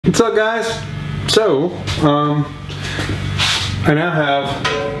What's up, guys? So, I now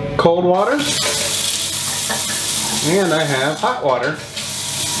have cold water and I have hot water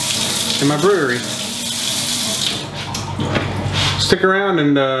in my brewery. Stick around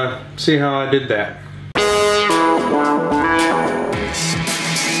and see how I did that.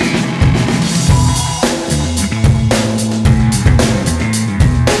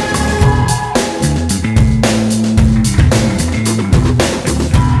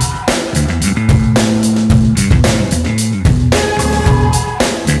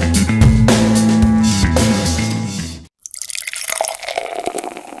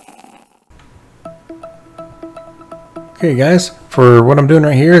 Okay guys, for what I'm doing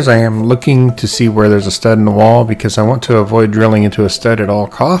right here is I am looking to see where there's a stud in the wall because I want to avoid drilling into a stud at all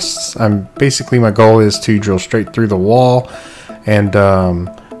costs. Basically my goal is to drill straight through the wall and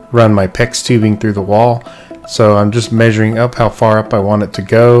run my PEX tubing through the wall. So I'm just measuring up how far up I want it to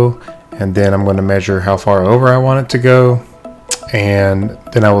go, and then I'm going to measure how far over I want it to go, and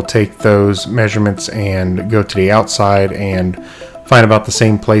then I will take those measurements and go to the outside and find about the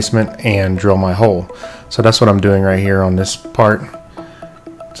same placement and drill my hole. So that's what I'm doing right here on this part.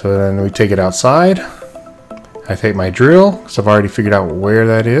 So then we take it outside. I take my drill because I've already figured out where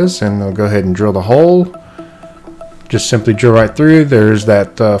that is, and I'll go ahead and drill the hole. Just simply drill right through. There's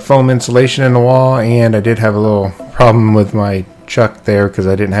that foam insulation in the wall, and I did have a little problem with my chuck there because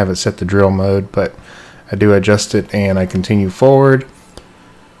I didn't have it set to drill mode, but I do adjust it and I continue forward.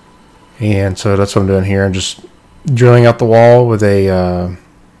 And so that's what I'm doing here. I'm just drilling out the wall with a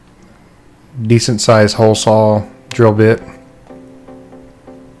decent sized hole saw drill bit,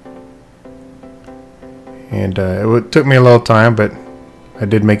 and it took me a little time, but I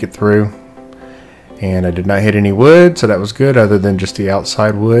did make it through, and I did not hit any wood, so that was good, other than just the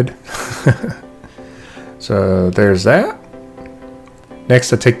outside wood. So there's that.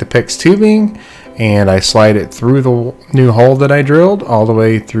 Next I take the PEX tubing and I slide it through the new hole that I drilled all the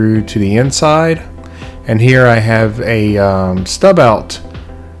way through to the inside. And here I have a stub out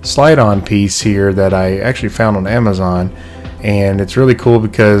slide on piece here that I actually found on Amazon, and it's really cool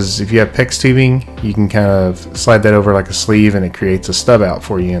because if you have PEX tubing you can kind of slide that over like a sleeve and it creates a stub out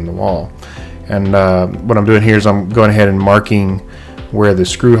for you in the wall. And what I'm doing here is I'm going ahead and marking where the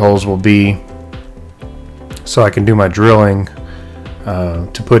screw holes will be so I can do my drilling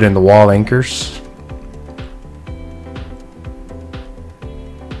to put in the wall anchors.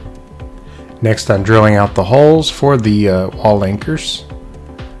 Next I'm drilling out the holes for the wall anchors.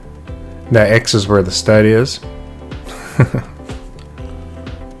 That X is where the stud is.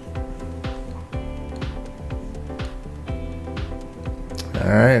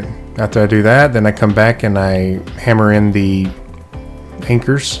 Alright, after I do that, then I come back and I hammer in the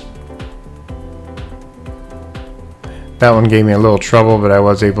anchors. That one gave me a little trouble, but I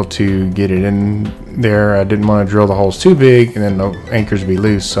was able to get it in there. I didn't want to drill the holes too big and then the anchors be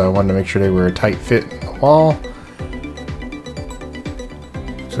loose, so I wanted to make sure they were a tight fit in the wall.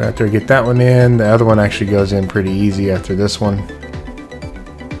 So after I get that one in, the other one actually goes in pretty easy after this one.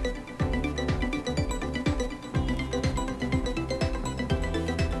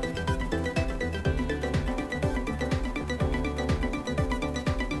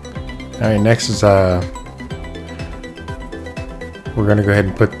 Alright, next is we're going to go ahead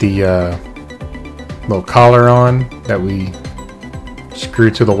and put the little collar on that we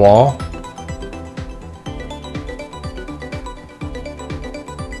screw to the wall.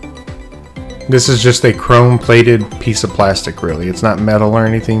 This is just a chrome plated piece of plastic, really. It's not metal or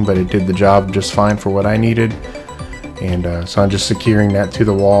anything, but it did the job just fine for what I needed. And so I'm just securing that to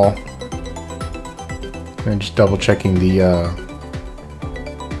the wall and just double checking the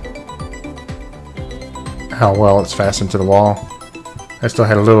how well it's fastened to the wall. I still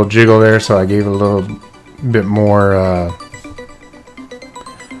had a little jiggle there, so I gave it a little bit more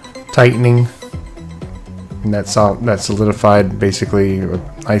tightening, and that solidified basically a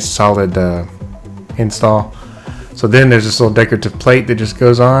nice solid install. So then there's this little decorative plate that just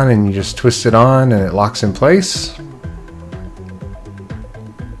goes on, and you just twist it on and it locks in place.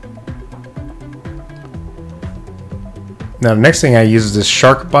 Now the next thing I use is this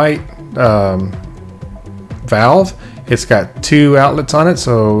shark bite valve. It's got two outlets on it,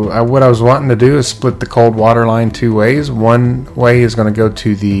 so what I was wanting to do is split the cold water line two ways. One way is going to go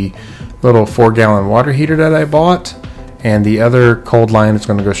to the little 4-gallon water heater that I bought, and the other cold line is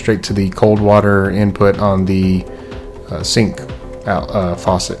going to go straight to the cold water input on the sink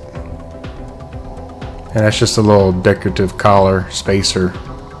faucet. And that's just a little decorative collar spacer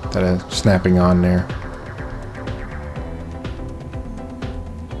that I'm snapping on there.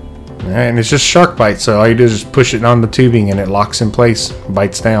 Alright, and it's just shark bite, so all you do is just push it on the tubing and it locks in place,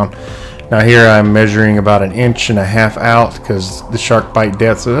 bites down. Now here I'm measuring about 1.5 inches out because the shark bite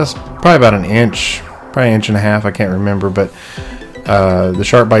depth, so that's probably about 1 inch, probably 1.5 inches, I can't remember, but the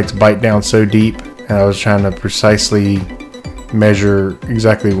shark bites bite down so deep, and I was trying to precisely measure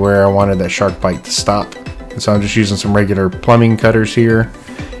exactly where I wanted that shark bite to stop. And so I'm just using some regular plumbing cutters here,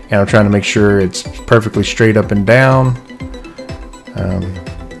 and I'm trying to make sure it's perfectly straight up and down.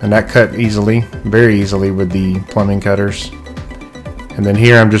 And that cut easily, very easily with the plumbing cutters. And then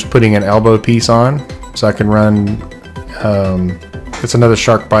here I'm just putting an elbow piece on so I can run, it's another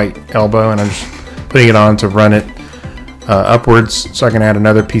shark bite elbow, and I'm just putting it on to run it upwards so I can add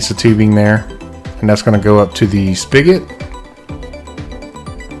another piece of tubing there, and that's going to go up to the spigot.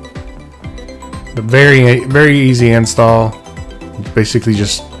 But very easy install. Basically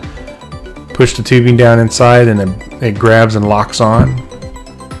just push the tubing down inside and it grabs and locks on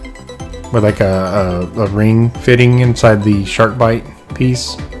with like a ring fitting inside the shark bite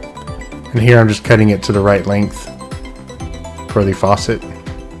piece. And here I'm just cutting it to the right length for the faucet.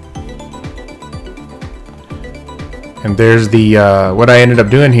 And there's the what I ended up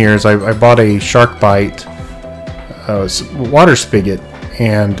doing here is I bought a shark bite water spigot,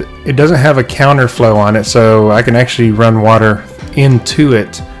 and it doesn't have a counterflow on it, so I can actually run water into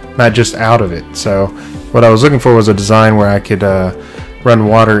it, not just out of it. So what I was looking for was a design where I could run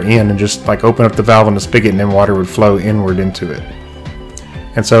water in and just like open up the valve on the spigot, and then water would flow inward into it.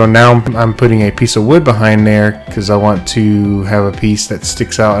 And so now I'm putting a piece of wood behind there because I want to have a piece that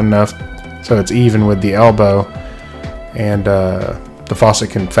sticks out enough so it's even with the elbow, and the faucet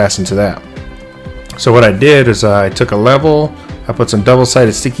can fasten to that. So what I did is I took a level, I put some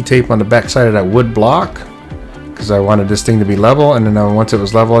double-sided sticky tape on the back side of that wood block because I wanted this thing to be level, and then once it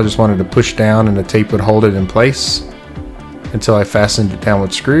was level I just wanted to push down and the tape would hold it in place until I fastened it down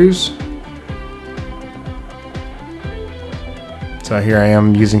with screws. So here I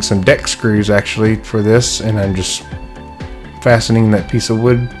am using some deck screws actually for this, and I'm just fastening that piece of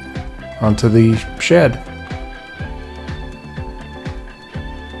wood onto the shed.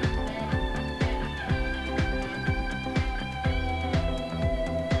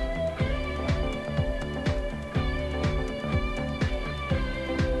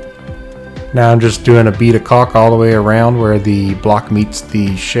 Now I'm just doing a bead of caulk all the way around where the block meets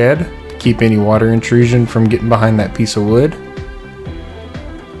the shed to keep any water intrusion from getting behind that piece of wood.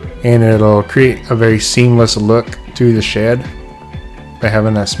 And it'll create a very seamless look to the shed by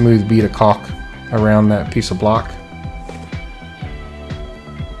having that smooth bead of caulk around that piece of block.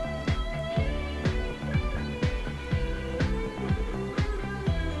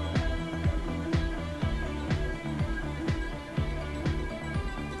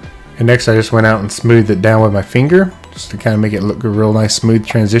 And next I just went out and smoothed it down with my finger just to kind of make it look a real nice smooth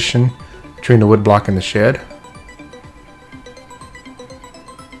transition between the wood block and the shed.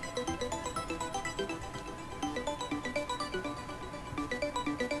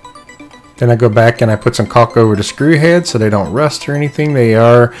 Then I go back and I put some caulk over the screw heads so they don't rust or anything. They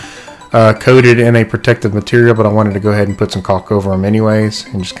are coated in a protective material, but I wanted to go ahead and put some caulk over them anyways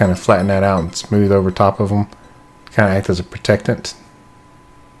and just kind of flatten that out and smooth over top of them, kind of act as a protectant.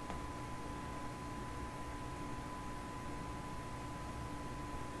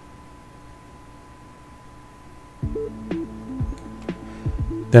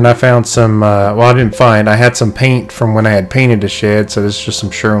 Then I found some, well, I didn't find, I had some paint from when I had painted the shed, so this is just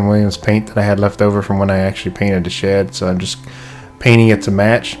some Sherwin-Williams paint that I had left over from when I actually painted the shed, so I'm just painting it to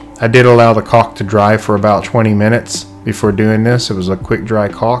match. I did allow the caulk to dry for about 20 minutes before doing this. It was a quick dry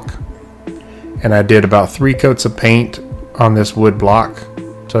caulk. And I did about 3 coats of paint on this wood block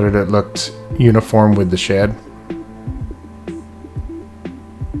so that it looked uniform with the shed.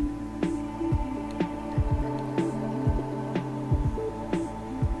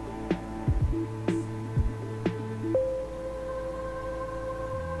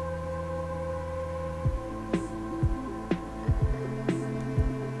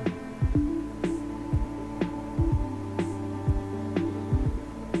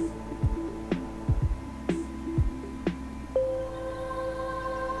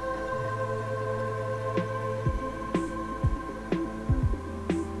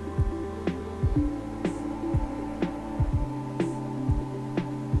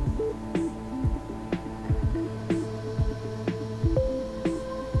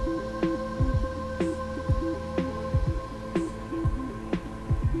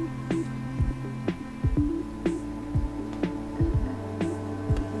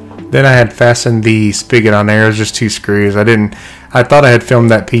 Then I had fastened the spigot on there. It was just 2 screws. I thought I had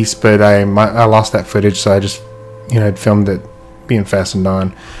filmed that piece, but I lost that footage, so I just, had filmed it being fastened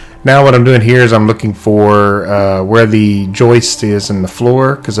on. Now what I'm doing here is I'm looking for where the joist is in the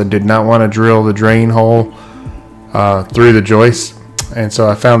floor, because I did not want to drill the drain hole through the joist. And so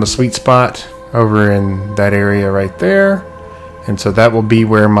I found a sweet spot over in that area right there. And so that will be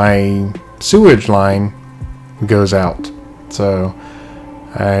where my sewage line goes out. So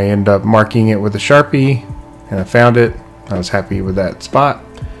I end up marking it with a Sharpie, and I found it. I was happy with that spot.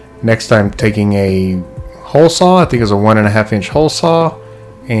 Next, I'm taking a hole saw, I think it's a 1.5 inch hole saw,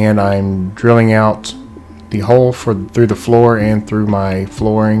 and I'm drilling out the hole through the floor and through my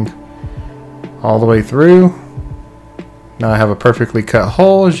flooring all the way through. Now I have a perfectly cut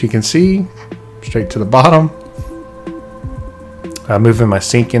hole, as you can see, straight to the bottom. I'm moving my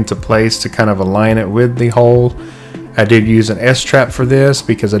sink into place to kind of align it with the hole. I did use an S-trap for this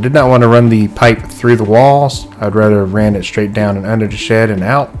because I did not want to run the pipe through the walls. I'd rather have ran it straight down and under the shed and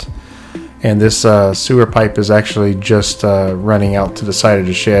out. And this sewer pipe is actually just running out to the side of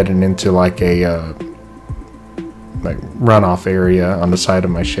the shed and into like a like runoff area on the side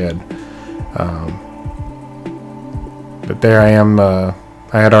of my shed. But there I am. I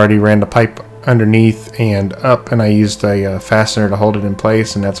had already ran the pipe underneath and up, and I used a fastener to hold it in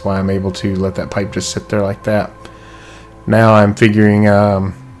place, and that's why I'm able to let that pipe just sit there like that. Now I'm figuring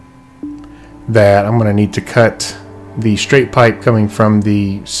that I'm going to need to cut the straight pipe coming from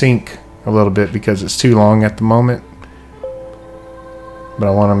the sink a little bit because it's too long at the moment, but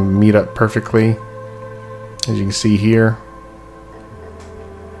I want them to meet up perfectly. As you can see here,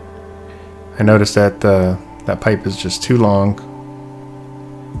 I noticed that that pipe is just too long,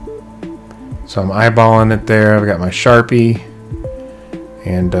 so I'm eyeballing it there. I've got my Sharpie,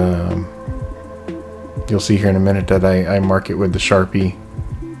 and you'll see here in a minute that I mark it with the Sharpie,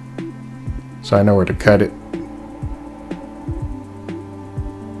 so I know where to cut it.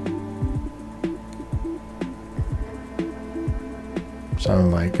 So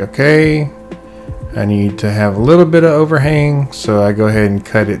I'm like, okay, I need to have a little bit of overhang, so I go ahead and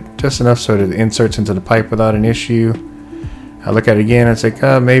cut it just enough so that it inserts into the pipe without an issue. I look at it again, and it's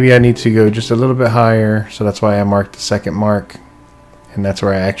like, maybe I need to go just a little bit higher, so that's why I marked the second mark, and that's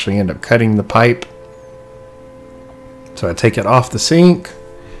where I actually end up cutting the pipe. So I take it off the sink,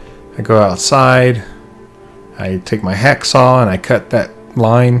 I go outside, I take my hacksaw and I cut that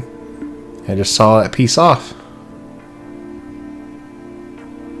line. I just saw that piece off.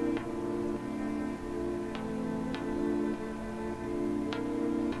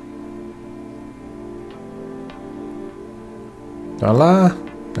 Voila.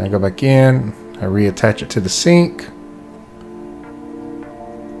 I go back in, I reattach it to the sink,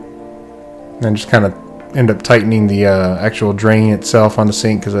 and just kind of end up tightening the actual drain itself on the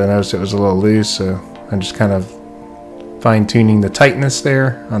sink because I noticed it was a little loose, so I'm just kind of fine-tuning the tightness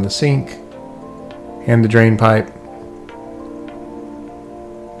there on the sink and the drain pipe.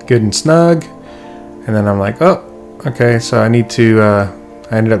 Good and snug. And then I'm like, oh, okay, so I need to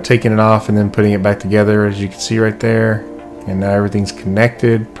I ended up taking it off and then putting it back together, as you can see right there. And now everything's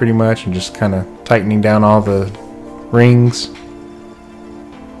connected pretty much, and just kind of tightening down all the rings.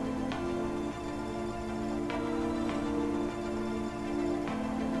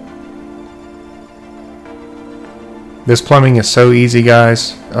 This plumbing is so easy,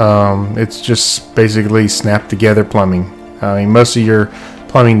 guys. It's just basically snap together plumbing. I mean, most of your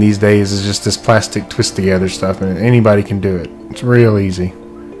plumbing these days is just this plastic twist together stuff, and anybody can do it. It's real easy.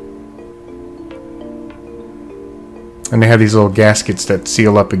 And they have these little gaskets that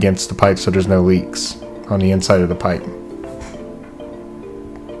seal up against the pipe so there's no leaks on the inside of the pipe.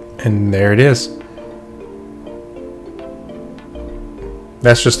 And there it is.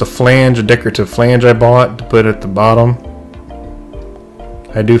 That's just a flange, a decorative flange I bought to put at the bottom.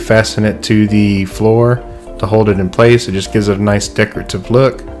 I do fasten it to the floor to hold it in place. It just gives it a nice decorative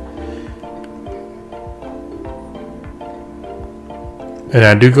look. And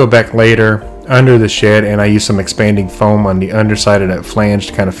I do go back later under the shed, and I use some expanding foam on the underside of that flange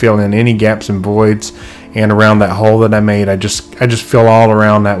to kind of fill in any gaps and voids, and around that hole that I made, I just fill all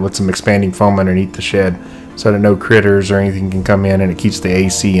around that with some expanding foam underneath the shed so that no critters or anything can come in, and it keeps the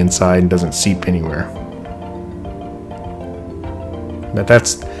AC inside and doesn't seep anywhere. But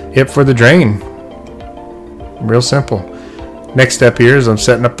that's it for the drain. Real simple. Next step here is I'm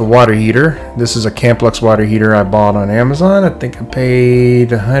setting up the water heater. This is a Camplux water heater I bought on Amazon. I think I paid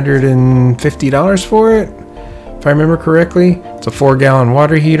 $150 for it, if I remember correctly. It's a 4-gallon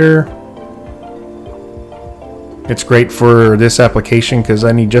water heater. It's great for this application because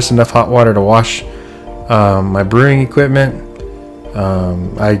I need just enough hot water to wash my brewing equipment.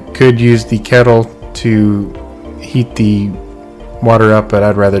 I could use the kettle to heat the water up, but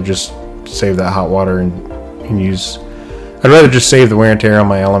I'd rather just save that hot water and use I'd rather just save the wear and tear on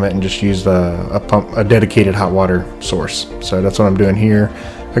my element and just use a dedicated hot water source. So that's what I'm doing here.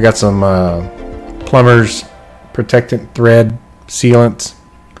 I got some plumber's protectant thread sealant.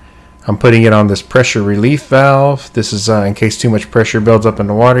 I'm putting it on this pressure relief valve. This is in case too much pressure builds up in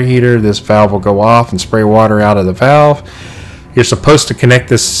the water heater. This valve will go off and spray water out of the valve. You're supposed to connect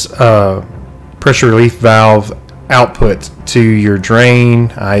this pressure relief valve output to your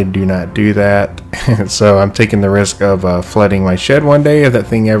drain. I do not do that. So I'm taking the risk of flooding my shed one day if that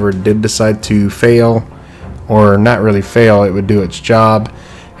thing ever did decide to fail, or not really fail, it would do its job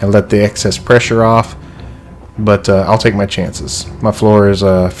and let the excess pressure off. But I'll take my chances. My floor is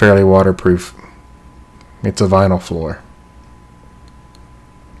fairly waterproof. It's a vinyl floor.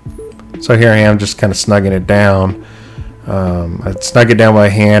 So here I am just kind of snugging it down. I snug it down by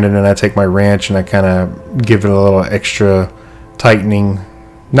hand, and then I take my wrench and I kind of give it a little extra tightening.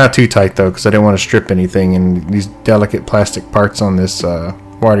 Not too tight though, because I didn't want to strip anything, and these delicate plastic parts on this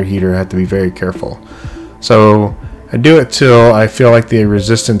water heater, I have to be very careful. So I do it till I feel like the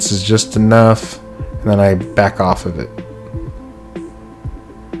resistance is just enough, and then I back off of it.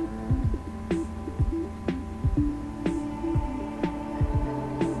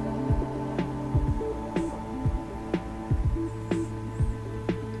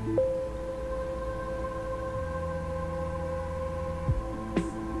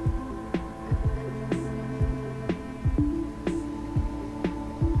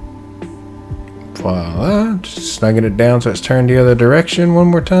 Voila, just snugging it down so it's turned the other direction one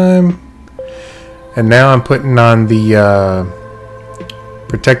more time. And now I'm putting on the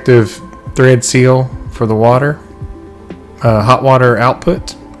protective thread seal for the water, hot water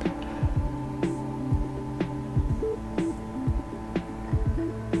output.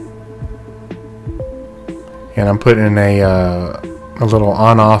 And I'm putting a little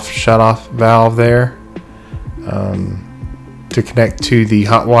on-off shut-off valve there to connect to the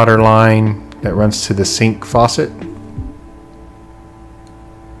hot water line that runs to the sink faucet.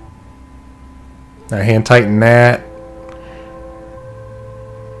 I hand tighten that.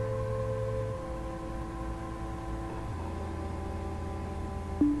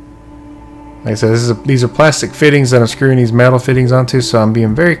 Like I said, these are plastic fittings that I'm screwing these metal fittings onto, so I'm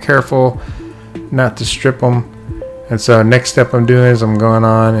being very careful not to strip them. And so next step I'm doing is I'm going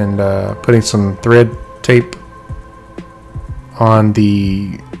on and putting some thread tape on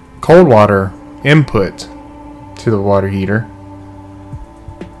the cold water input to the water heater.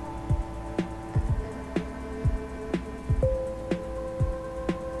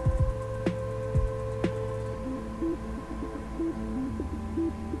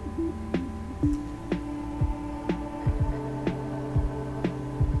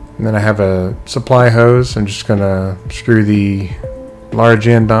 And then I have a supply hose. I'm just gonna screw the large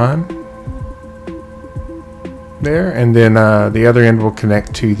end on there, and then the other end will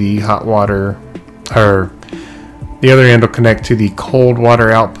connect to the hot water, or the other end will connect to the cold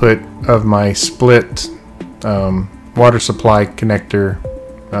water output of my split water supply connector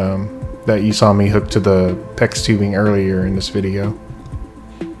that you saw me hook to the PEX tubing earlier in this video.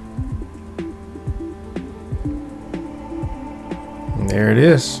 And there it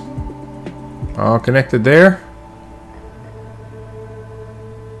is, all connected there.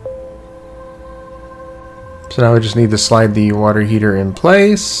 So now we just need to slide the water heater in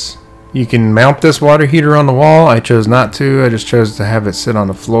place. You can mount this water heater on the wall. I chose not to. I just chose to have it sit on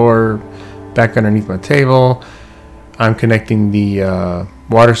the floor back underneath my table. I'm connecting the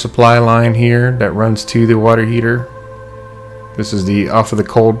water supply line here that runs to the water heater. This is the off of the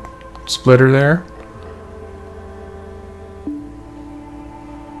cold splitter there.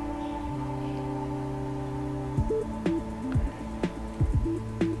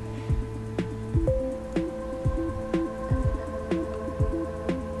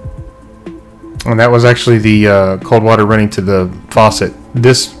 And that was actually the cold water running to the faucet.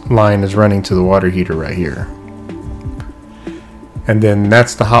 This line is running to the water heater right here. And then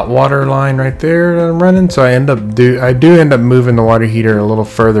that's the hot water line right there that I'm running. So I do end up moving the water heater a little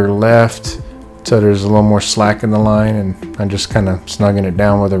further left, so there's a little more slack in the line, and I'm just kind of snugging it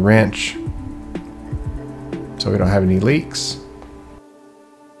down with a wrench so we don't have any leaks.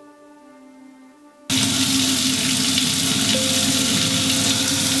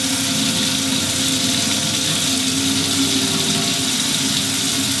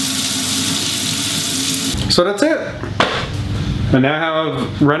 So that's it. I now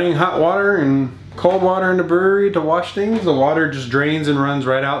have running hot water and cold water in the brewery to wash things. The water just drains and runs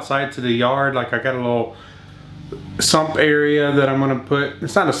right outside to the yard. Like, I got a little sump area that I'm gonna put.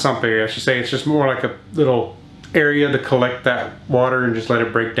 It's not a sump area, I should say. It's just more like a little area to collect that water and just let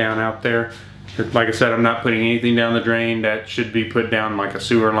it break down out there. Like I said, I'm not putting anything down the drain that should be put down like a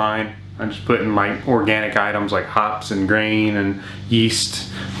sewer line. I'm just putting like organic items like hops and grain and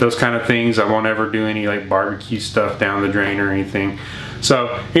yeast, those kind of things. I won't ever do any like barbecue stuff down the drain or anything.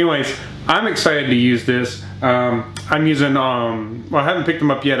 So anyways, I'm excited to use this. I'm using, well, I haven't picked them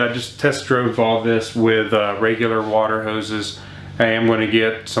up yet. I just test drove all this with regular water hoses. I am going to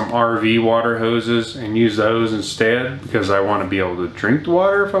get some RV water hoses and use those instead because I want to be able to drink the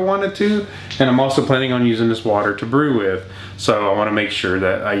water if I wanted to. And I'm also planning on using this water to brew with. So I want to make sure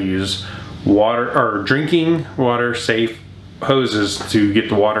that I use water or drinking water safe hoses to get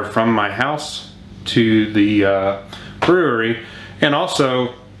the water from my house to the brewery. And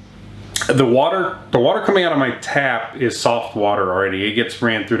also the water coming out of my tap is soft water already. It gets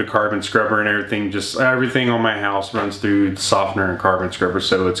ran through the carbon scrubber and everything. Just everything on my house runs through the softener and carbon scrubber,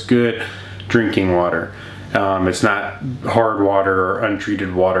 so it's good drinking water. It's not hard water or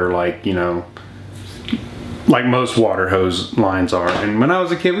untreated water like, you know, like most water hose lines are. And when I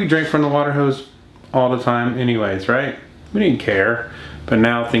was a kid, we drank from the water hose all the time anyways, right? We didn't care, but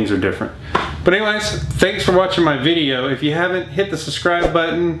now things are different. But anyways, thanks for watching my video. If you haven't, hit the subscribe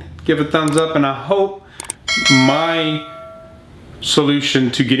button, give a thumbs up, and I hope my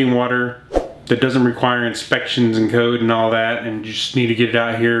solution to getting water that doesn't require inspections and code and all that, and you just need to get it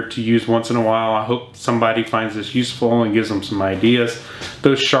out here to use once in a while, I hope somebody finds this useful and gives them some ideas.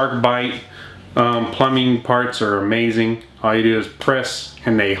 Those shark bite plumbing parts are amazing. All you do is press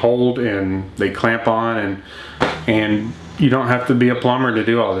and they hold and they clamp on, and you don't have to be a plumber to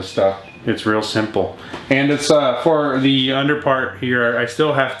do all this stuff. It's real simple. And it's for the under part here, I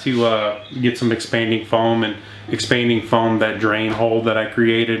still have to get some expanding foam that drain hole that I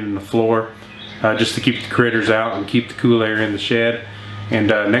created in the floor just to keep the critters out and keep the cool air in the shed. And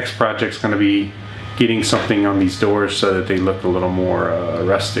next project's going to be getting something on these doors so that they look a little more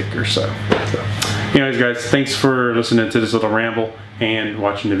rustic or so. Anyways guys, thanks for listening to this little ramble and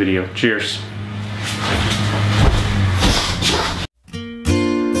watching the video. Cheers.